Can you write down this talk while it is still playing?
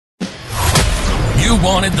You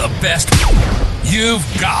wanted the best. You've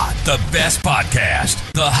got the best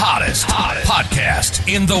podcast. The hottest podcast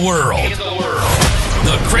in the world.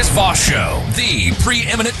 The Chris Voss Show, the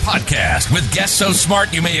preeminent podcast with guests so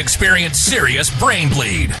smart you may experience serious brain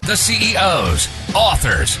bleed. The CEOs,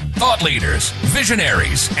 authors, thought leaders,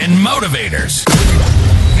 visionaries, and motivators.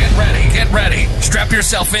 Get ready. Strap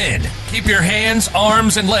yourself in. Keep your hands,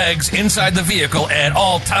 arms, and legs inside the vehicle at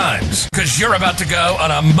all times, because you're about to go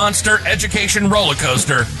on a monster education roller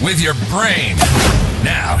coaster with your brain.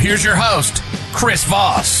 Now, here's your host, Chris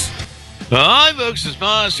Voss. Hi, folks. It's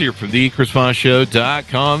Voss here from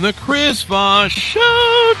thechrisvossshow.com,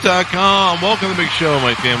 thechrisvossshow.com. Welcome to the big show,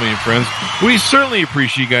 my family and friends. We certainly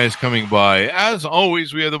appreciate you guys coming by. As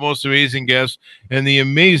always, we have the most amazing guests and the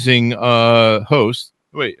amazing host.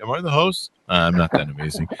 Wait, am I the host? I'm not that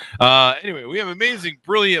amazing. Anyway, we have amazing,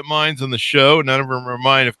 brilliant minds on the show. None of them are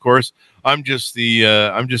mine, of course. I'm just the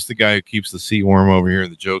guy who keeps the seat warm over here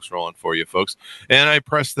and the jokes rolling for you, folks. And I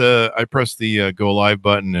press the go live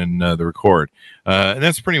button and the record, and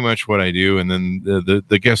that's pretty much what I do. And then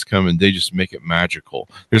the guests come and they just make it magical.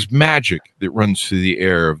 There's magic that runs through the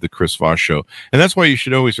air of the Chris Voss Show, and that's why you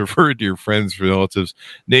should always refer to your friends, relatives,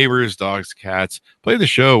 neighbors, dogs, cats. Play the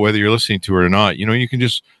show whether you're listening to it or not. You know, you can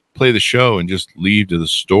just play the show and just leave to the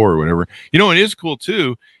store or whatever. You know, it is cool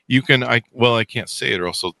too. You can, I can't say it or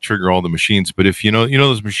else I'll trigger all the machines. But if you know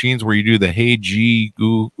those machines where you do the hey G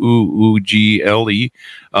ooh ooh G L E,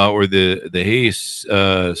 or the hey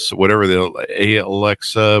whatever, the hey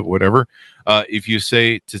Alexa whatever, if you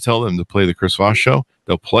say to tell them to play the Chris Voss Show,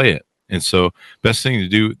 they'll play it. And so, best thing to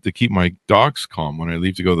do to keep my dogs calm when I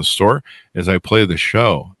leave to go to the store is I play the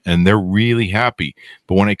show, and they're really happy.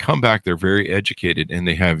 But when I come back, they're very educated, and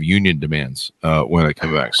they have union demands when I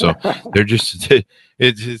come back. So they're just they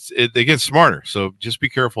get smarter. So just be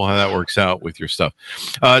careful how that works out with your stuff.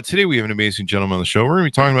 Today we have an amazing gentleman on the show. We're going to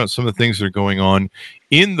be talking about some of the things that are going on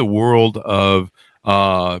in the world of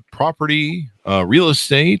property, real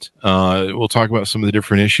estate. We'll talk about some of the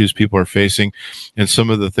different issues people are facing and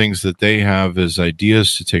some of the things that they have as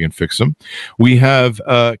ideas to take and fix them. We have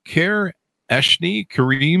Karim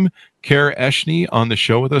Kerachni on the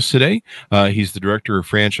show with us today. He's the director of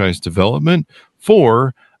franchise development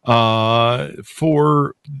for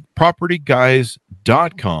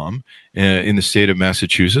propertyguys.com in the state of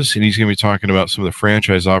Massachusetts, and he's going to be talking about some of the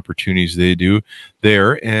franchise opportunities they do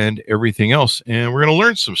there and everything else, and we're going to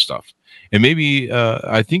learn some stuff, and maybe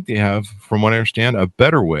I think they have, from what I understand, a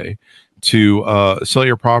better way to sell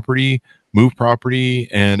your property, move property,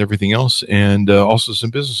 and everything else, and also some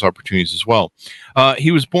business opportunities as well. He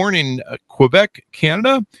was born in Quebec,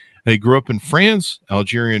 Canada. He grew up in France,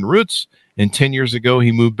 Algerian roots, and 10 years ago,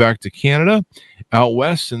 he moved back to Canada, out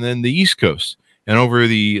west, and then the East Coast. And over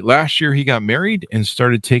the last year, he got married and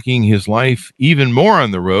started taking his life even more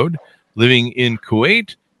on the road, living in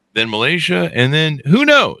Kuwait, then Malaysia, and then who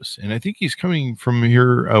knows? And I think he's coming from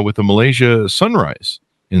here with a Malaysia sunrise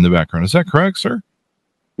in the background. Is that correct, sir?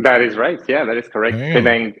 That is right. Yeah, that is correct.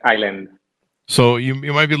 Penang Island. So you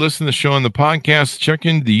might be listening to the show on the podcast. Check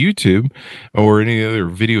into the YouTube or any other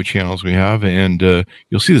video channels we have, and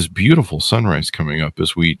you'll see this beautiful sunrise coming up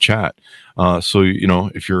as we chat. So,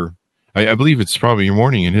 if you're, I believe it's probably your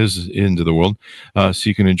morning in his end of the world, so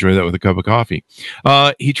you can enjoy that with a cup of coffee.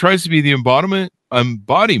 He tries to be the embodiment,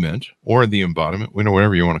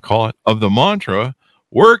 whatever you want to call it, of the mantra,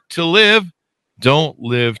 work to live, don't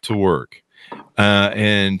live to work.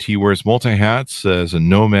 And he wears multi-hats as a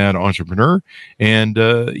nomad entrepreneur. And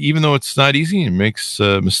even though it's not easy and makes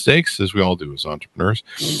mistakes, as we all do as entrepreneurs,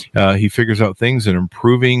 he figures out things and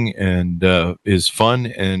improving, and is fun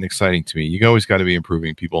and exciting to me. You always got to be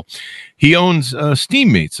improving, people. He owns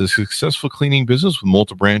Steammates, a successful cleaning business with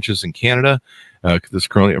multiple branches in Canada that's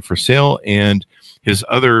currently up for sale. And his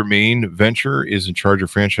other main venture is in charge of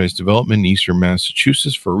franchise development in Eastern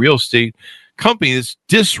Massachusetts for real estate company that's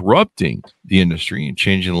disrupting the industry and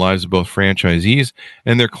changing the lives of both franchisees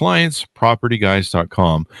and their clients,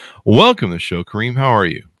 propertyguys.com. Welcome to the show, Karim. How are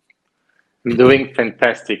you? I'm doing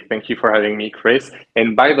fantastic. Thank you for having me, Chris.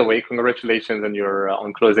 And by the way, congratulations on your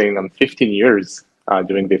on closing on 15 years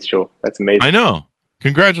doing this show. That's amazing. I know.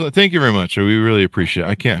 Congratulations. Thank you very much. We really appreciate it.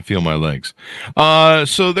 I can't feel my legs.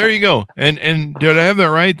 So there you go. And did I have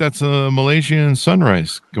that right? That's a Malaysian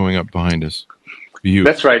sunrise going up behind us.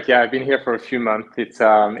 Beautiful. That's right. Yeah, I've been here for a few months. It's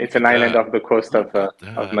an island off the coast of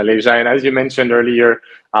Malaysia, and as you mentioned earlier,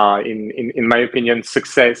 in my opinion,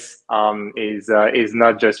 success is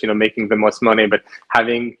not just making the most money, but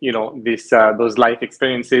having those life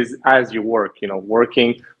experiences as you work.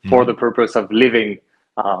 Working for the purpose of living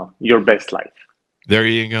your best life. There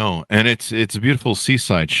you go, and it's a beautiful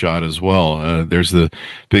seaside shot as well. There's the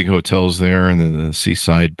big hotels there, and then the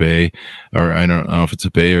seaside bay, or I don't know if it's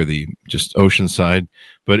a bay or the just ocean side,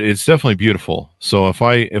 but it's definitely beautiful. So if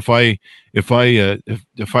I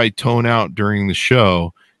tone out during the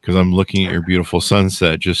show because I'm looking at your beautiful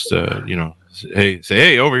sunset, just say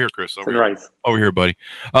hey over here, Chris, over here, buddy.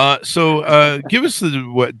 Give us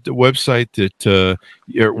the website that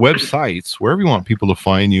your websites wherever you want people to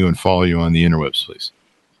find you and follow you on the interwebs, please.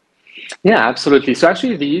 Yeah, absolutely. So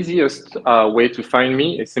actually, the easiest way to find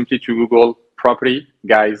me is simply to Google Property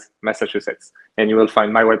Guys Massachusetts, and you will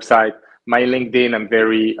find my website, my LinkedIn. I'm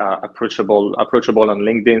very approachable on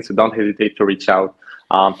LinkedIn, so don't hesitate to reach out.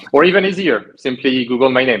 Or even easier, simply Google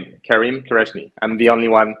my name, Karim Kerachni. I'm the only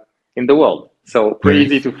one in the world, so pretty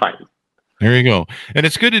easy to find. There you go. And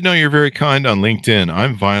it's good to know you're very kind on LinkedIn.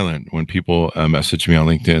 I'm violent when people message me on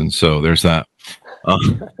LinkedIn, so there's that.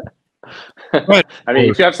 But, I mean,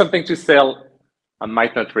 if you have something to sell, I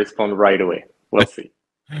might not respond right away. We'll see.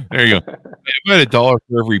 There you go. I bet $1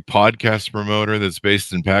 for every podcast promoter that's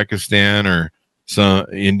based in Pakistan or some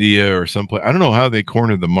India or someplace. I don't know how they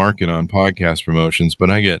cornered the market on podcast promotions, but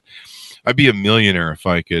I'd be a millionaire if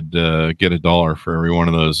I could get $1 for every one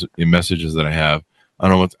of those messages that I have. I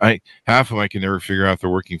don't know half of them I can never figure out if they're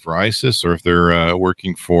working for ISIS or if they're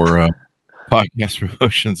working for podcast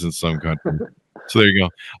promotions in some country. So there you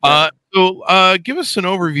go. So give us an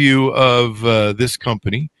overview of this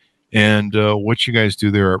company and what you guys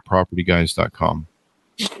do there at propertyguys.com.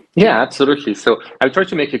 Yeah, absolutely. So I'll try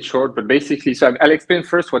to make it short, but basically, so I'll explain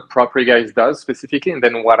first what Property Guys does specifically, and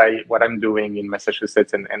then what I'm doing in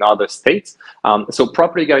Massachusetts and other states. So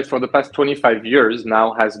Property Guys for the past 25 years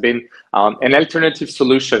now has been an alternative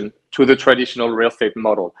solution to the traditional real estate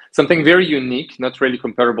model. Something very unique, not really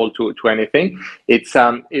comparable to anything. It's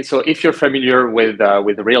so if you're familiar with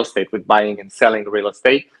real estate, with buying and selling real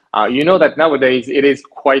estate, you know that nowadays it is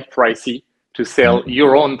quite pricey to sell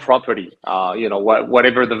your own property.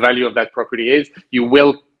 Whatever the value of that property is, you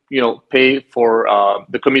will pay for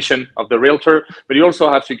the commission of the realtor, but you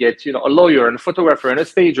also have to get a lawyer and a photographer and a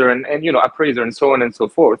stager and appraiser and so on and so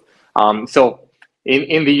forth. So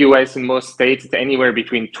in the US, in most states, it's anywhere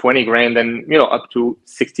between 20 grand and up to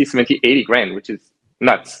 60, 70, 80 grand, which is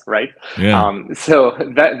nuts, right? Yeah. So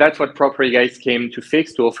that's what Property Guys came to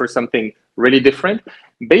fix, to offer something really different.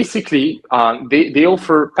 Basically, they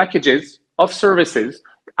offer packages of services,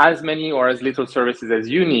 as many or as little services as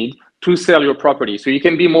you need to sell your property. So you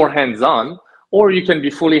can be more hands-on or you can be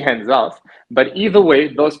fully hands-off. But either way,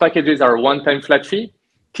 those packages are a one-time flat fee,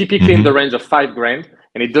 typically in the range of $5,000,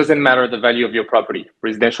 and it doesn't matter the value of your property,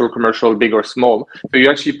 residential, commercial, big or small. So you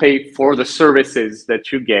actually pay for the services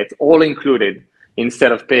that you get, all included,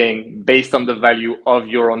 instead of paying based on the value of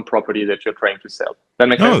your own property that you're trying to sell. That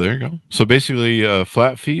makes sense? Oh, there you go. So basically,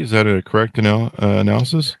 flat fee, is that a correct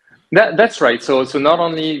analysis? That's right. So not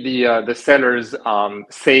only the sellers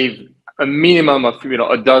save a minimum of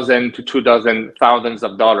a dozen to 24 thousands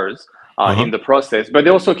of dollars in the process, but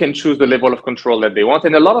they also can choose the level of control that they want.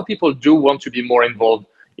 And a lot of people do want to be more involved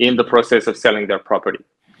in the process of selling their property.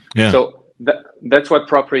 Yeah. So that's what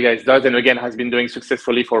Property Guys does, and again has been doing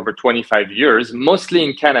successfully for over 25 years, mostly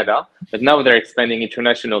in Canada, but now they're expanding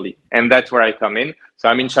internationally, and that's where I come in. So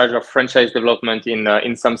I'm in charge of franchise development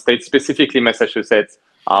in some states, specifically Massachusetts.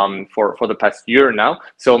 For the past year now.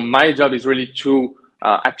 So my job is really to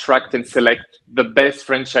attract and select the best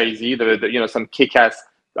franchisee, some kick-ass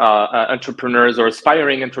entrepreneurs or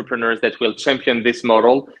aspiring entrepreneurs that will champion this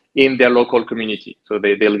model in their local community. So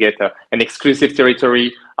they'll get an exclusive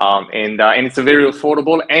territory, and it's a very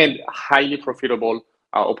affordable and highly profitable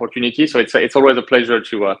opportunity. So it's always a pleasure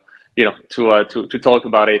to talk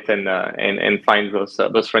about it and find those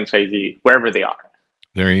franchisees wherever they are.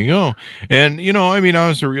 There you go. And, I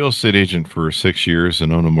was a real estate agent for 6 years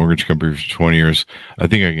and owned a mortgage company for 20 years. I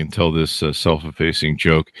think I can tell this self-effacing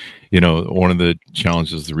joke. One of the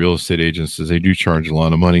challenges of the real estate agents is they do charge a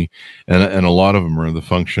lot of money. And a lot of them are the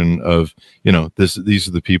function of, these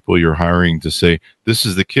are the people you're hiring to say, this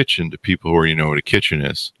is the kitchen, to people who already know what a kitchen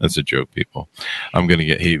is. That's a joke, people. I'm going to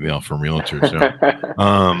get hate mail from realtors.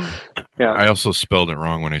 Yeah. I also spelled it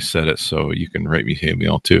wrong when I said it, so you can write me hate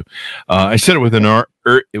mail too. I said it with an R,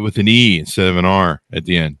 with an E instead of an R at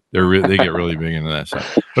the end. They get really big into that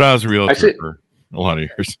stuff. But I was a realtor for a lot of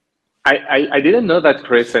years. I didn't know that,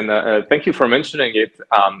 Chris, and thank you for mentioning it.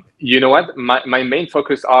 You know what? My main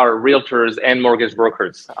focus are realtors and mortgage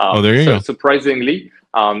brokers. There you go. Surprisingly,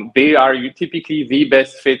 they are typically the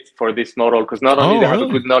best fit for this model because not only they have a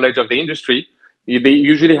good knowledge of the industry, They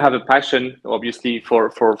usually have a passion, obviously,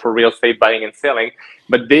 for real estate buying and selling,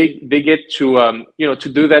 but they get to to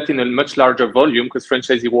do that in a much larger volume because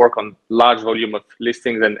franchisee work on large volume of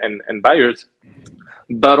listings and buyers.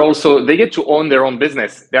 But also they get to own their own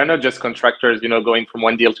business. They're not just contractors, going from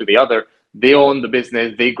one deal to the other. They own the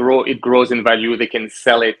business. They grow. It grows in value. They can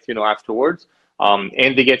sell it, afterwards,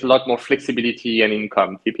 and they get a lot more flexibility and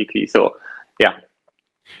income typically. So, yeah.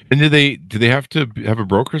 And do they have to have a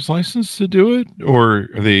broker's license to do it, or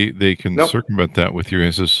they can circumvent that with your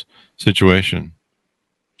guys' situation?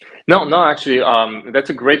 No, actually, that's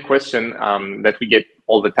a great question that we get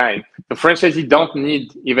all the time. The franchisee don't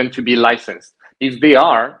need even to be licensed. If they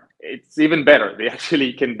are, it's even better. They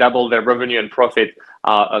actually can double their revenue and profit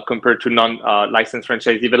compared to non-licensed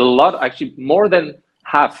franchisees. But a lot, actually, more than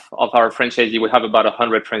half of our franchisees, we have about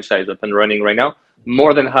 100 franchises up and running right now.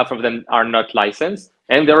 More than half of them are not licensed,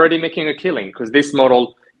 and they're already making a killing because this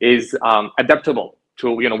model is adaptable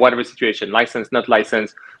to whatever situation, licensed, not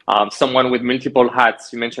licensed. Someone with multiple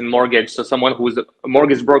hats. You mentioned mortgage, so someone who's a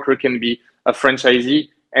mortgage broker can be a franchisee,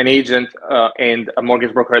 an agent, and a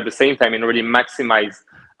mortgage broker at the same time, and really maximize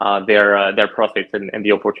their profit and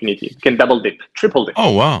the opportunity. Can double dip, triple dip.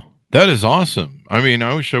 Oh wow, that is awesome. I mean,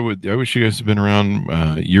 I wish you guys had been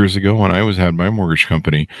around years ago when I had my mortgage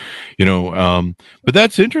company. But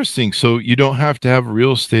that's interesting. So you don't have to have a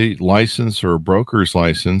real estate license or a broker's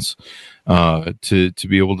license to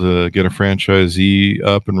be able to get a franchisee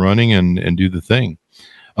up and running and do the thing.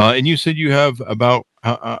 And you said you have about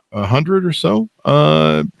 100 or so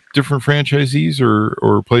different franchisees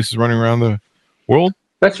or places running around the world?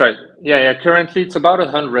 That's right. Yeah. Currently, it's about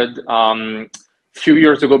 100. Few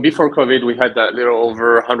years ago, before COVID, we had a little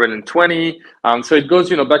over 120. So it goes,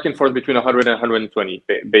 back and forth between 100 and 120,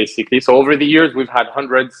 basically. So over the years, we've had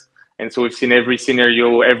hundreds. And so we've seen every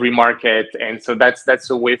scenario, every market. And so that's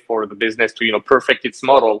a way for the business to, perfect its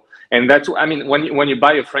model. And that's, when you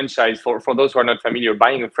buy a franchise, for those who are not familiar,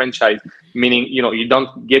 buying a franchise, meaning, you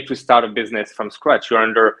don't get to start a business from scratch. You're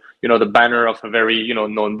under, the banner of a very,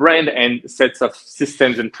 known brand and sets of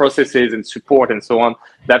systems and processes and support and so on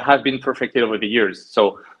that have been perfected over the years.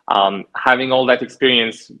 So having all that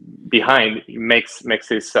experience behind makes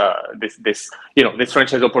this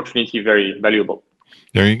franchise opportunity very valuable.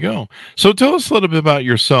 There you go. So tell us a little bit about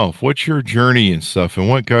yourself. What's your journey and stuff, and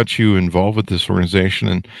what got you involved with this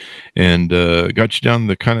organization and got you down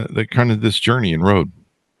the kind of this journey and road?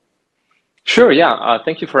 Sure. Yeah.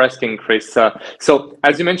 Thank you for asking, Chris. So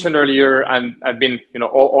as you mentioned earlier, I've been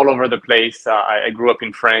all over the place. I grew up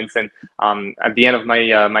in France, and at the end of my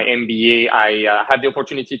MBA, I had the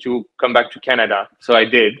opportunity to come back to Canada. So I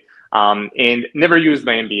did. And never used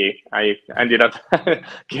my MBA. I ended up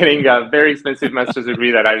getting a very expensive master's degree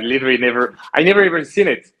that I never even seen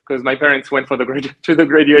it because my parents went to the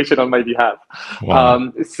graduation on my behalf.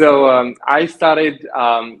 Wow. So I started,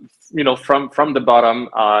 from the bottom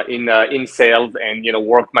in sales and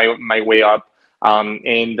worked my way up.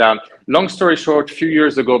 Long story short, a few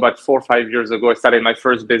years ago, about 4 or 5 years ago, I started my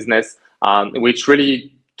first business, which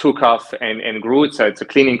really took off and grew. It's a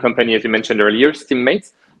cleaning company, as you mentioned earlier,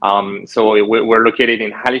 Steammates. So we're located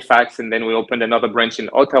in Halifax, and then we opened another branch in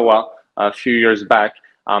Ottawa a few years back.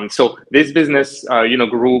 So this business,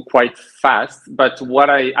 grew quite fast. But what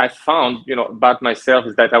I found, about myself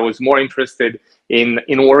is that I was more interested in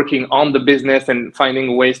working on the business and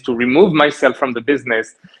finding ways to remove myself from the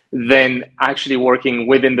business than actually working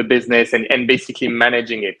within the business and basically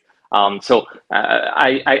managing it. So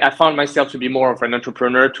I found myself to be more of an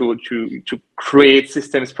entrepreneur to create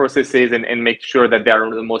systems, processes, and make sure that they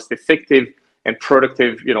are the most effective and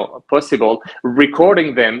productive, possible,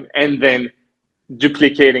 recording them and then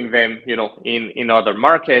duplicating them, in other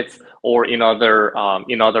markets or in other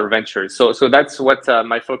ventures. So that's what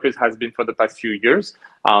my focus has been for the past few years.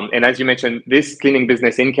 And as you mentioned, this cleaning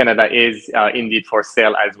business in Canada is indeed for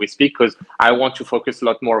sale as we speak, because I want to focus a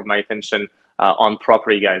lot more of my attention on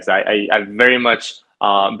property, guys. I very much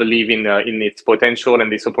believe in its potential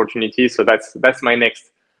and this opportunity. So that's my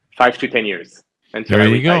next 5 to 10 years. There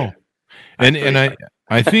you go. And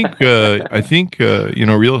I think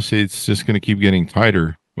real estate's just going to keep getting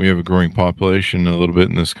tighter. We have a growing population a little bit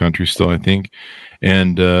in this country still, I think,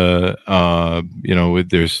 and there's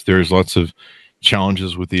lots of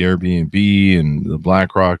challenges with the Airbnb and the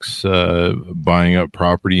BlackRock's buying up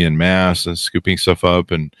property en masse and scooping stuff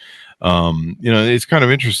up, and it's kind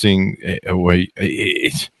of interesting.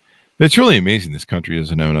 It's really amazing this country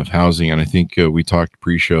doesn't have enough housing, and I think we talked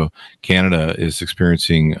pre-show. Canada is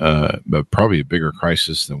experiencing probably a bigger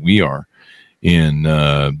crisis than we are in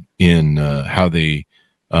how they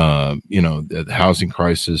the housing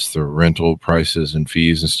crisis, the rental prices and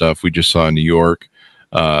fees and stuff. We just saw New York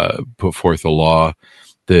put forth a law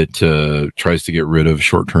that tries to get rid of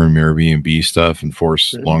short-term Airbnb stuff and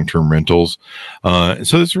force long-term rentals.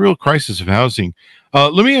 So there's a real crisis of housing.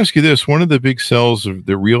 Let me ask you this. One of the big sells of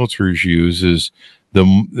the realtors use is the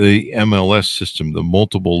MLS system, the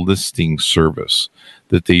multiple listing service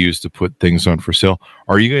that they use to put things on for sale.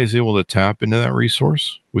 Are you guys able to tap into that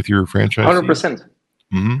resource with your franchise? 100%.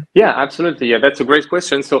 Yeah, absolutely. Yeah, that's a great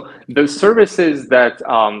question. So the services that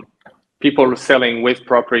people are selling with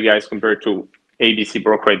Property Guys compared to ABC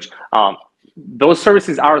brokerage, those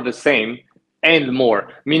services are the same and more.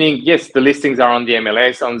 Meaning, yes, the listings are on the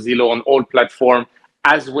MLS, on Zillow, on all platform,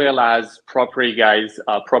 as well as Property Guys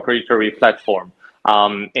proprietary platform.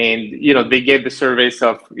 And they get the service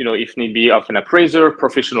of if need be of an appraiser,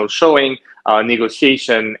 professional showing,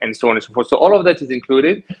 negotiation, and so on and so forth. So all of that is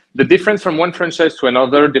included. The difference from one franchise to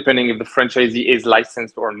another, depending if the franchisee is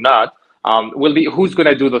licensed or not, will be who's going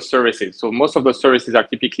to do those services. So most of those services are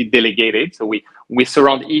typically delegated. So we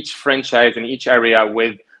surround each franchise in each area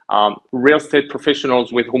with real estate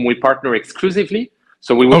professionals with whom we partner exclusively.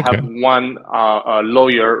 So we will have one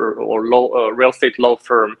lawyer or real estate law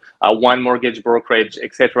firm, one mortgage brokerage,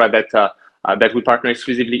 etc. That we partner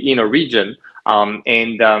exclusively in a region,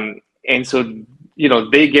 and so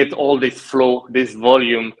they get all this flow, this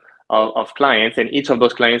volume of clients, and each of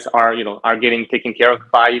those clients are getting taken care of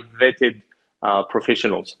by vetted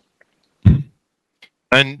professionals.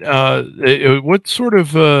 And what sort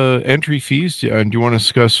of entry fees do you want to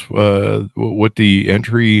discuss? What the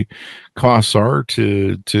entry costs are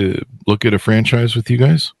to look at a franchise with you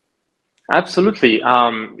guys? Absolutely.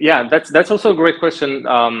 Yeah, that's also a great question.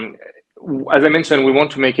 As I mentioned, we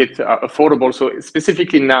want to make it affordable. So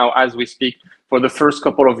specifically now, as we speak, for the first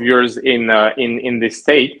couple of years in this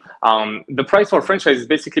state, the price for franchise is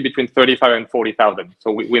basically between $35,000 and $40,000.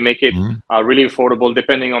 So we make it really affordable,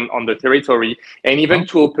 depending on the territory, and even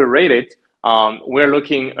to operate it, we're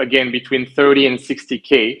looking again between $30,000 and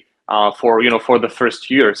 $60,000 for the first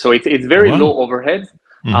year. So it's very low overhead.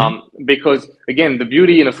 Because again, the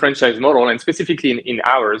beauty in a franchise model, and specifically in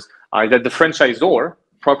ours, is that the franchisor,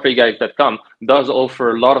 propertyguys.com, does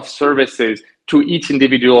offer a lot of services to each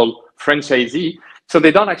individual franchisee. So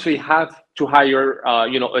they don't actually have to hire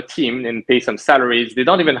a team and pay some salaries. They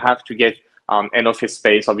don't even have to get an office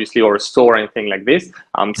space, obviously, or a store or anything like this.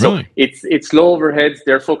 So it's low overheads.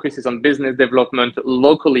 Their focus is on business development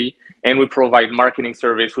locally, and we provide marketing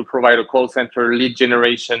service. We provide a call center, lead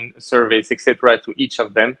generation service, etc. to each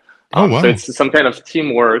of them. So it's some kind of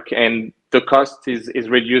teamwork, and the cost is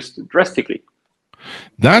reduced drastically.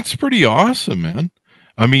 That's pretty awesome, man.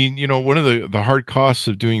 I mean, one of the hard costs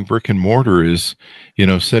of doing brick and mortar is,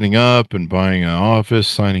 setting up and buying an office,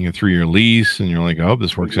 signing a 3-year lease, and you're like, I hope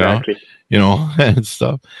this works out, and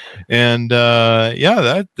stuff. And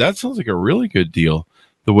that sounds like a really good deal,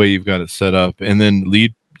 the way you've got it set up. And then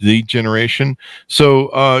lead generation.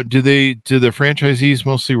 So do the franchisees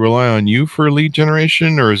mostly rely on you for lead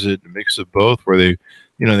generation, or is it a mix of both, where they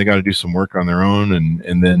got to do some work on their own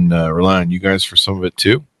and then rely on you guys for some of it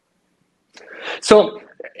too? So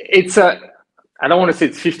it's I don't want to say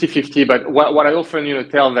it's 50-50, but what I often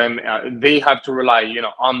tell them, they have to rely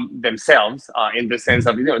on themselves in the sense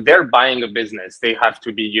of they're buying a business. They have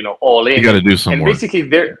to be all in. You got to do some and work.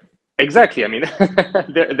 Basically exactly. I mean,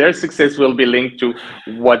 their success will be linked to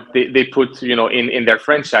what they put in their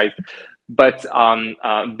franchise. But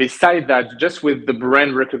beside that, just with the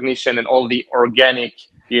brand recognition and all the organic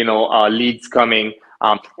leads coming,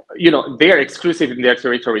 they are exclusive in their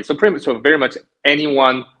territory. So very much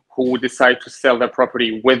anyone who would decide to sell their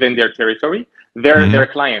property within their territory, they're their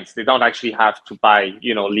clients. They don't actually have to buy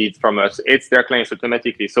leads from us. It's their clients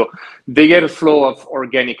automatically. So they get a flow of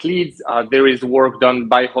organic leads. There is work done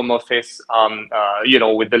by home office,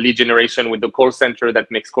 with the lead generation, with the call center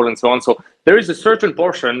that makes call and so on. So there is a certain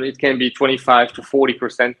portion. It can be 25 to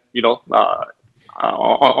 40%,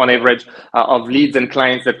 on average, of leads and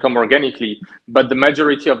clients that come organically. But the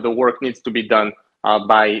majority of the work needs to be done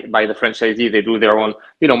by the franchisee. They do their own,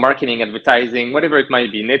 marketing, advertising, whatever it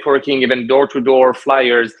might be, networking, even door-to-door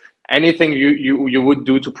flyers, anything you would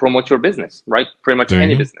do to promote your business, right? Pretty much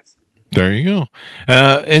any business. There you go.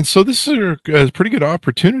 And so this is a pretty good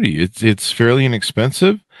opportunity. It's fairly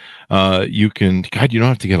inexpensive. You don't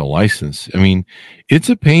have to get a license. I mean, it's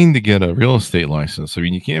a pain to get a real estate license. I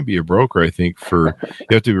mean, you can't be a broker, I think, you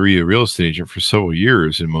have to be a real estate agent for several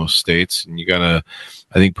years in most states. And you got to,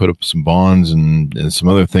 I think, put up some bonds and some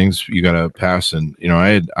other things you got to pass. And,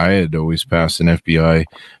 I had always passed an FBI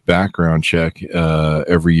background check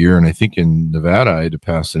every year. And I think in Nevada, I had to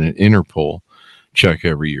pass an Interpol check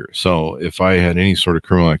every year. So if I had any sort of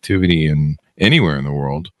criminal activity in anywhere in the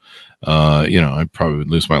world, I probably would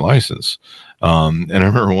lose my license. And I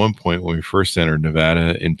remember one point when we first entered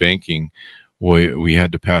Nevada in banking, we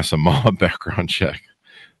had to pass a mob background check.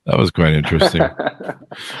 That was quite interesting.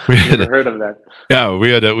 Never heard of that. Yeah, we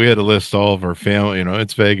had to list all of our family.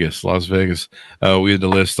 It's Vegas, Las Vegas. We had to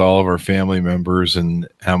list all of our family members and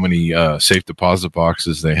how many safe deposit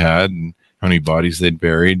boxes they had and how many bodies they'd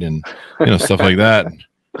buried and stuff like that. And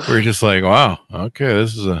we were just like, wow, okay,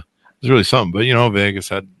 this is really something. But Vegas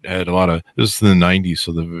had a lot of, this was in the 90s,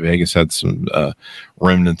 so the Vegas had some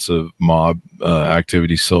remnants of mob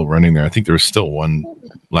activity still running there. I think there was still one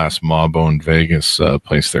last mob-owned Vegas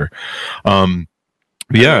place there. And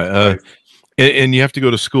you have to go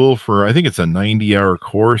to school for, I think it's a 90-hour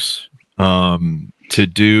course to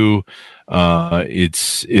do.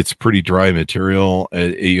 It's pretty dry material.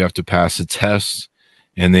 You have to pass a test,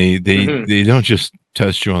 and they don't just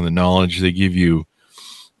test you on the knowledge. They give you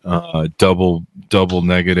double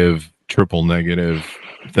negative, triple negative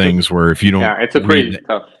things where if you don't, it's a pretty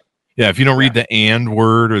tough. Yeah, if you don't read the and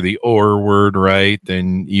word or the or word right,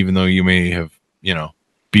 then even though you may have,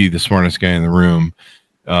 be the smartest guy in the room,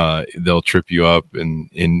 they'll trip you up, and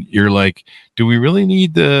you're like, do we really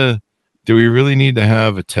need to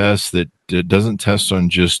have a test that doesn't test on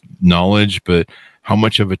just knowledge, but how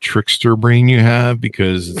much of a trickster brain you have?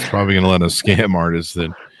 Because it's probably going to let a scam artist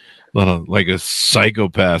that like a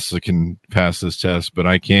psychopath that can pass this test, but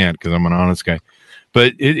I can't because I'm an honest guy.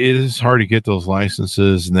 But it is hard to get those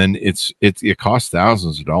licenses, and then it costs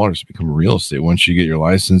thousands of dollars to become a real estate. Once you get your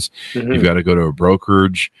license, you've got to go to a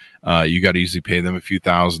brokerage. You got to usually pay them a few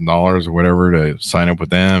 $1,000s or whatever to sign up with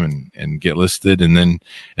them and get listed, and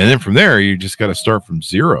then from there you just got to start from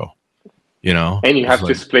zero. And you have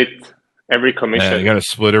to split every commission. Yeah, you got to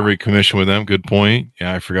split every commission with them. Good point.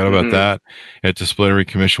 Yeah, I forgot about that. You have to split every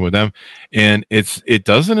commission with them, and it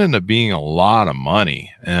doesn't end up being a lot of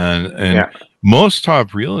money, and most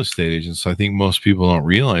top real estate agents, I think most people don't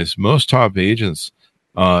realize, most top agents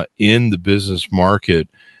in the business market,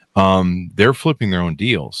 they're flipping their own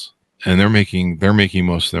deals, and they're making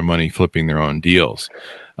most of their money flipping their own deals.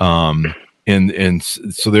 And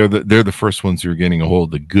so they're the first ones who are getting a hold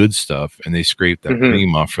of the good stuff, and they scrape that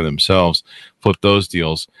cream off for themselves, flip those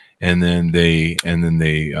deals, and then they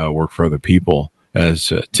work for other people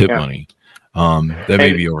as tip money. That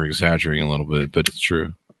may be over exaggerating a little bit, but it's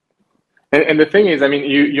true. And the thing is, I mean,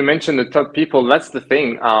 you mentioned the top people. That's the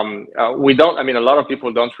thing. We don't. I mean, a lot of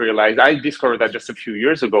people don't realize. I discovered that just a few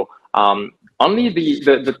years ago. Only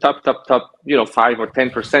the top 5 or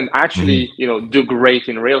 10% actually do great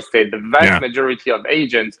in real estate. The vast majority of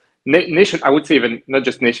agents, I would say even not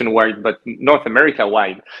just nationwide, but North America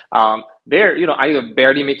wide, they're either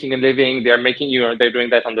barely making a living. They're making they're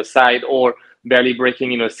doing that on the side, or barely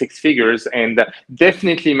breaking six figures, and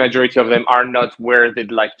definitely majority of them are not where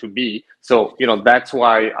they'd like to be. So that's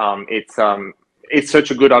why it's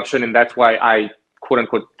such a good option, and that's why I quote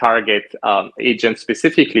unquote target agents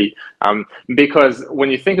specifically, because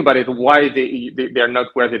when you think about it, why they're not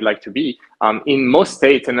where they'd like to be, in most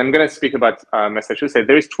states, and I'm going to speak about Massachusetts,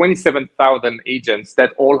 there is 27,000 agents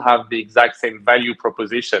that all have the exact same value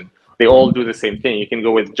proposition. They all do the same thing. You can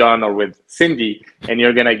go with John or with Cindy, and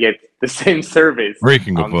you're gonna get the same service. Or you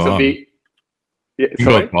can go Bob. You can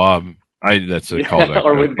go with Bob. That's a callback.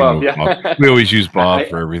 Or with Bob. Bob. We always use Bob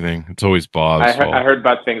for everything. It's always Bob. I heard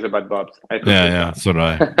bad things about Bob's. So did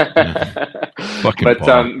I. Fucking but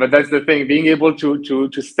Bob. But that's the thing. Being able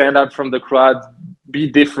to stand out from the crowd, be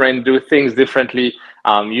different, do things differently,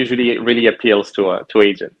 usually it really appeals to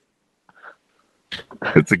agents.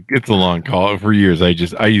 It's a long call. For years,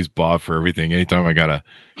 I use Bob for everything. Anytime I gotta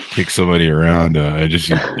kick somebody around, I just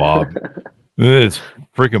use Bob. It's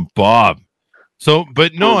freaking Bob. So,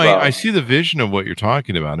 but no, I see the vision of what you're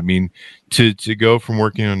talking about. I mean, to go from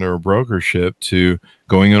working under a brokership to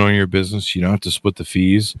going in on your business, you don't have to split the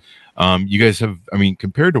fees. You guys have, I mean,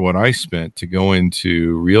 compared to what I spent to go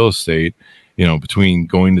into real estate, between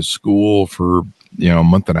going to school for a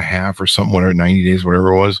month and a half or something, whatever, 90 days,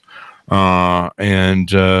 whatever it was. And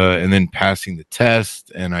then passing the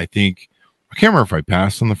test. And I can't remember if I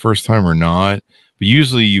passed on the first time or not, but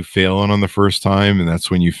usually you fail on the first time. And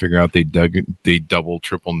that's when you figure out they double,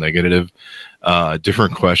 triple negative,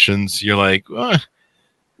 different questions. You're like,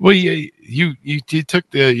 well, you took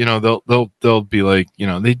the, they'll be like,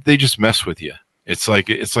 they just mess with you. It's like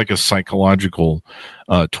a psychological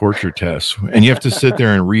torture test, and you have to sit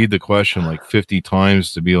there and read the question like 50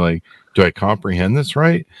 times to be like, do I comprehend this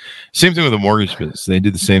right? Same thing with the mortgage business. They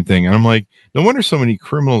did the same thing, and I'm like, no wonder so many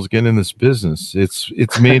criminals get in this business.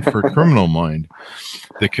 It's made for a criminal mind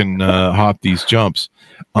that can hop these jumps.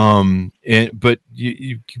 But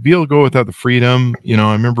you be able to go without the freedom.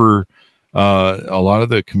 I remember a lot of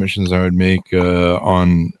the commissions I would make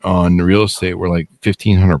on real estate were like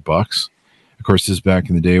 $1,500. Of course, this is back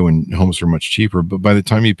in the day when homes were much cheaper. But by the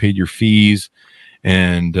time you paid your fees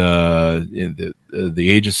and the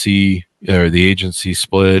agency or the agency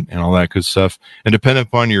split and all that good stuff, and depending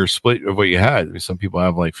upon your split of what you had, I mean, some people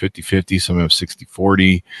have like 50-50, some have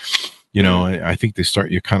 60-40. I think they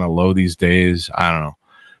start you kind of low these days. I don't know.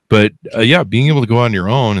 But being able to go on your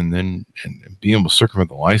own and being able to circumvent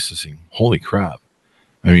the licensing, holy crap.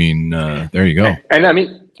 I mean, there you go. And I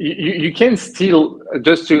mean, you can still,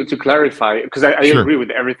 just to clarify, because I Sure. agree with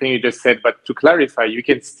everything you just said, but to clarify, you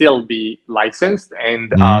can still be licensed.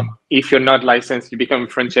 And if you're not licensed, you become a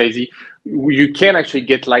franchisee. You can actually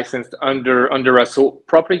get licensed under us. So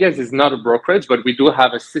Property Guys is not a brokerage, but we do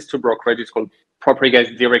have a sister brokerage. It's called Property Guys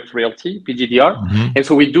Direct Realty, PGDR. And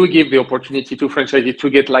so we do give the opportunity to franchisees to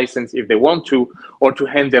get licensed if they want to, or to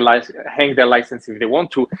hang their license if they want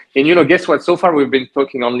to. And guess what? So far we've been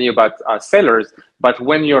talking only about sellers, but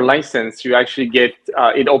when you're licensed, you actually get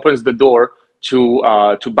it opens the door to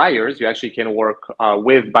buyers. You actually can work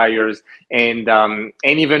with buyers and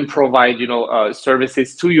even provide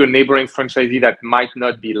services to your neighboring franchisee that might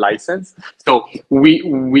not be licensed. So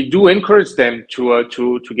we do encourage them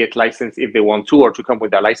to get licensed if they want to, or to come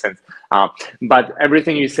with their license. But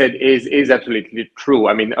everything you said is absolutely true.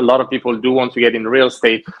 I mean, a lot of people do want to get in real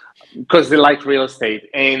estate because they like real estate,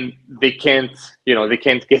 and they can't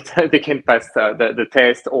pass the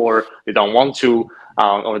test, or they don't want to.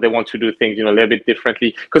 Or they want to do things, a little bit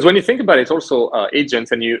differently. Because when you think about it, it's also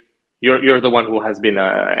agents, and you're the one who has been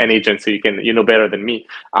an agent, so you know better than me.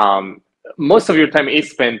 Most of your time is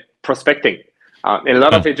spent prospecting. And a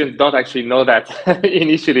lot of agents don't actually know that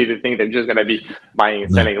initially. They think they're just going to be buying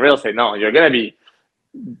and selling real estate. No, you're going to be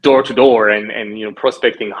door to door and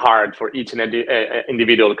prospecting hard for each and every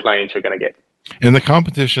individual client you're going to get. And the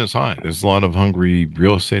competition is high. There's a lot of hungry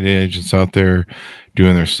real estate agents out there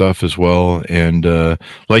doing their stuff as well. And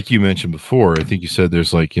like you mentioned before, I think you said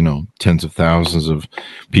there's like, tens of thousands of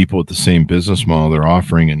people with the same business model they're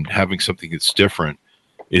offering, and having something that's different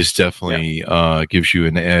is definitely gives you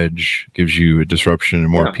an edge, gives you a disruption, and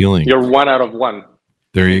more appealing. You're one out of one.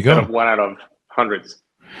 There you go. One out of hundreds.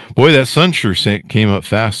 Boy, that sun sure came up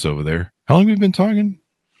fast over there. How long have we been talking?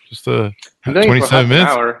 Just 27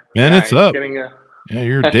 minutes. Man, it's up. Yeah,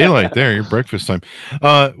 you're daylight there. You're breakfast time.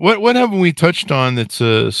 What haven't we touched on that's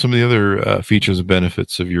some of the other features and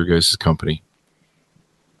benefits of your guys' company?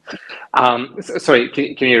 Sorry,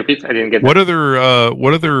 can you repeat? I didn't get that.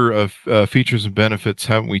 What other features and benefits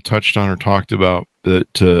haven't we touched on or talked about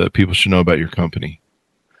that people should know about your company?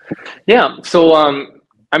 Yeah, so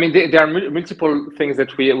I mean, there are multiple things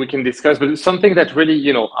that we can discuss, but something that really,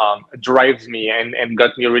 drives me and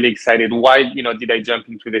got me really excited. Why, did I jump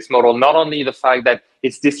into this model? Not only the fact that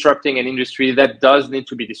it's disrupting an industry that does need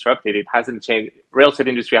to be disrupted. It hasn't changed. Real estate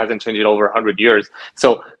industry hasn't changed in over 100 years.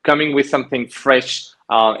 So coming with something fresh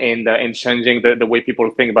and changing the way people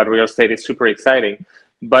think about real estate is super exciting.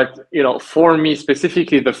 But, for me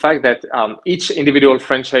specifically, the fact that each individual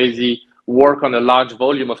franchisee work on a large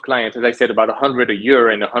volume of clients, as I said, about 100 a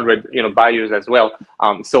year and 100 buyers as well.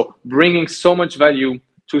 So bringing so much value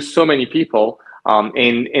to so many people,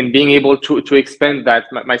 and being able to expand that,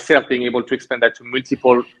 myself being able to expand that to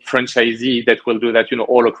multiple franchisees that will do that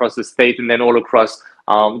all across the state and then all across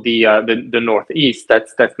the Northeast.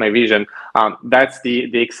 That's my vision. That's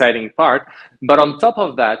the exciting part. But on top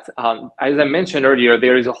of that, as I mentioned earlier,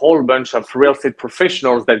 there is a whole bunch of real estate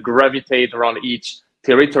professionals that gravitate around each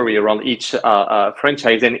territory, around each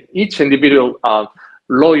franchise, and each individual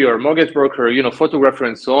lawyer, mortgage broker, photographer,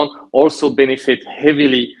 and so on also benefit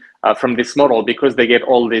heavily from this model because they get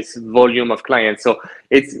all this volume of clients. So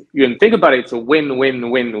it's, you can think about it, it's a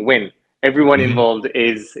win-win-win-win. Everyone involved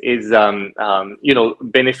is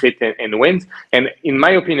benefit and wins. And in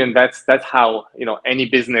my opinion, that's how any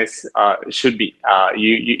business should be.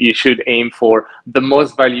 You should aim for the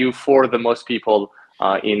most value for the most people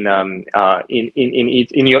in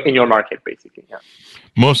your market, basically. Yeah.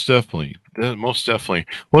 Most definitely.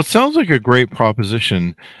 Well, it sounds like a great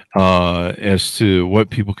proposition as to what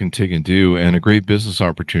people can take and do, and a great business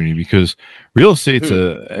opportunity, because real estate's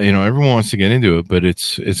everyone wants to get into it, but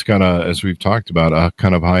it's got as we've talked about, a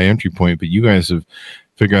kind of high entry point. But you guys have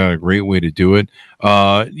figure out a great way to do it.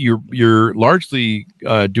 You're largely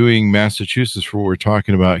doing Massachusetts for what we're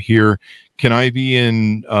talking about here. Can I be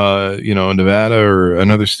in Nevada or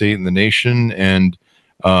another state in the nation and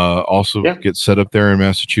also get set up there in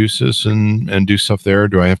Massachusetts and do stuff there?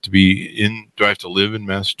 Do I have to live in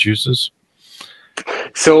Massachusetts?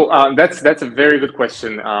 So that's a very good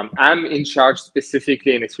question. I'm in charge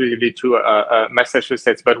specifically and exclusively to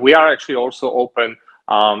Massachusetts, but we are actually also open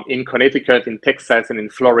in Connecticut, in Texas, and in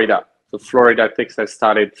Florida. So Florida, Texas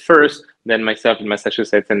started first, then myself in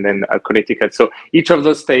Massachusetts, and then Connecticut. So each of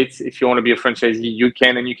those states, if you want to be a franchisee, you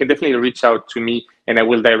can, and you can definitely reach out to me, and I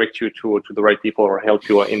will direct you to the right people or help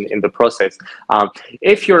you in the process.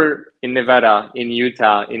 If you're in Nevada, in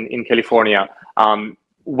Utah, in California,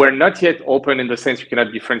 we're not yet open in the sense you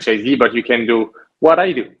cannot be franchisee, but you can do what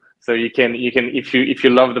I do. So you can if you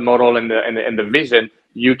love the model and the vision,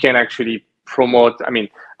 you can actually promote.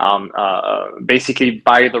 Basically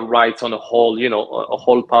buy the rights on a whole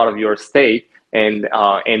part of your state and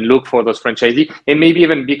look for those franchisee and maybe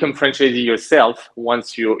even become franchisee yourself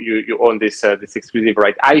once you own this exclusive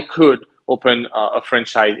right. I could open a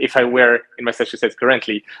franchise if I were in Massachusetts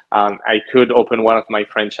currently. I could open one of my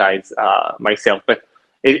franchise myself, but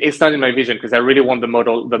it's not in my vision because I really want the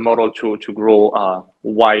model to grow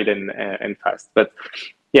wide and fast. But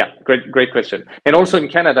yeah, great question. And also in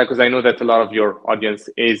Canada, because I know that a lot of your audience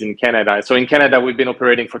is in Canada. So in Canada, we've been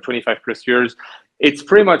operating for 25 plus years. It's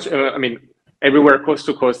pretty much, everywhere coast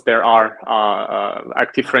to coast there are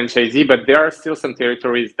active franchisee, but there are still some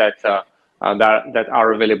territories that are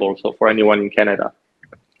available. So for anyone in Canada.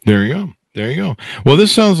 There you go. Well,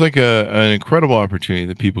 this sounds like an incredible opportunity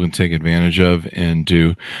that people can take advantage of and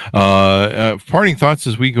do. Parting thoughts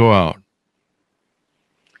as we go out.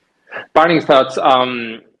 Parting thoughts.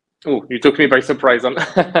 You took me by surprise on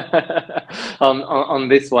on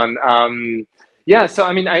this one. So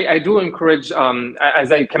I do encourage,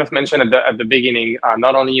 as I kind of mentioned at the beginning,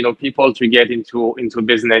 not only people to get into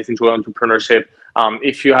business, into entrepreneurship.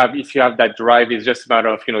 If you have that drive, it's just a matter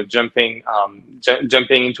of jumping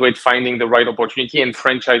into it, finding the right opportunity, and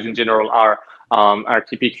franchise in general are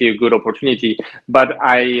typically a good opportunity. But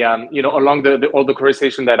along all the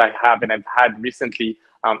conversation that I have and I've had recently,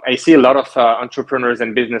 I see a lot of entrepreneurs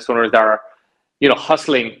and business owners that are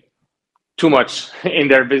hustling too much in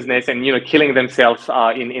their business and killing themselves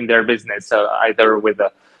in their business, either with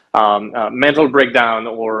a mental breakdown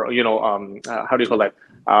or how do you call that,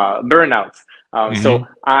 burnout. So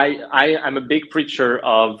I'm a big preacher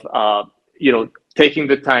of taking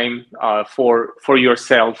the time for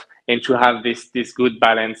yourself and to have this good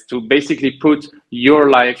balance to basically put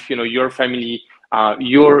your life, your family,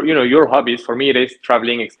 your hobbies. For me, it is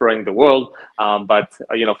traveling, exploring the world. But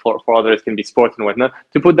for others, it can be sport and whatnot.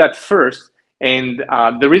 To put that first, and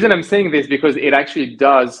the reason I'm saying this because it actually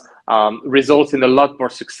does result in a lot more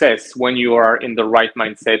success when you are in the right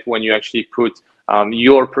mindset. When you actually put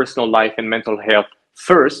your personal life and mental health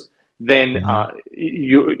first, then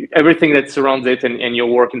everything that surrounds it and your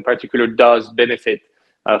work in particular does benefit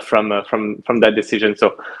from that decision.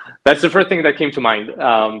 So that's the first thing that came to mind.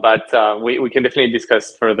 But we can definitely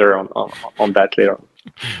discuss further on that later.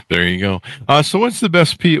 There you go. So what's the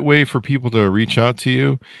best way for people to reach out to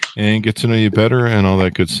you and get to know you better and all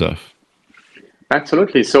that good stuff?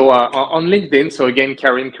 Absolutely. So on LinkedIn, so again,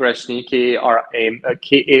 Karim Kerachni, Karim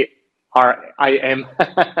Kerachni,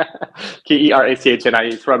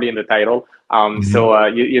 it's probably in the title. So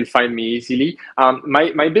you'll find me easily.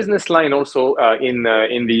 My business line also in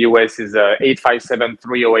the US is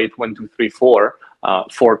 857-308-1234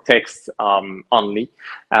 for text only.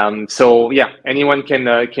 So yeah, anyone can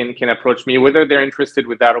approach me, whether they're interested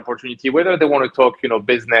with that opportunity, whether they want to talk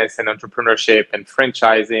business and entrepreneurship and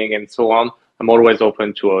franchising and so on. I'm always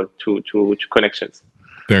open to connections.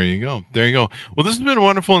 There you go. Well, this has been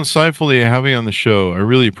wonderful, insightful to have you on the show. I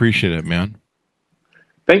really appreciate it, man.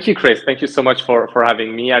 Thank you, Chris. Thank you so much for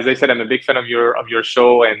having me. As I said, I'm a big fan of your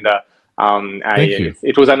show, and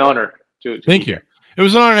it was an honor to thank you. Here. It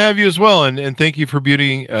was an honor to have you as well, and thank you for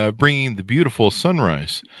bringing the beautiful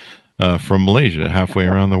sunrise from Malaysia halfway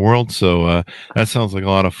around the world. So that sounds like a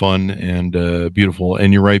lot of fun and beautiful.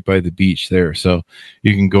 And you're right by the beach there, so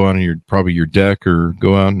you can go out on your deck or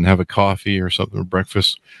go out and have a coffee or something or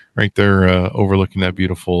breakfast right there overlooking that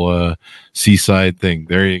beautiful seaside thing.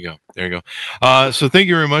 There you go. So thank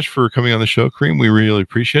you very much for coming on the show, Karim. We really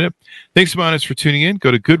appreciate it. Thanks so much for tuning in.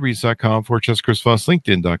 Go to goodreads.com/Chris Voss,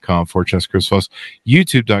 LinkedIn.com/Chris Voss,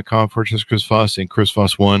 YouTube.com/Chris Voss, and Chris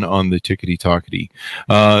Voss 1 on the Tickety Talkety.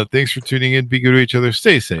 Thanks for tuning in. Be good to each other.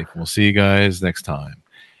 Stay safe. We'll see you guys next time.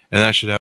 And that should have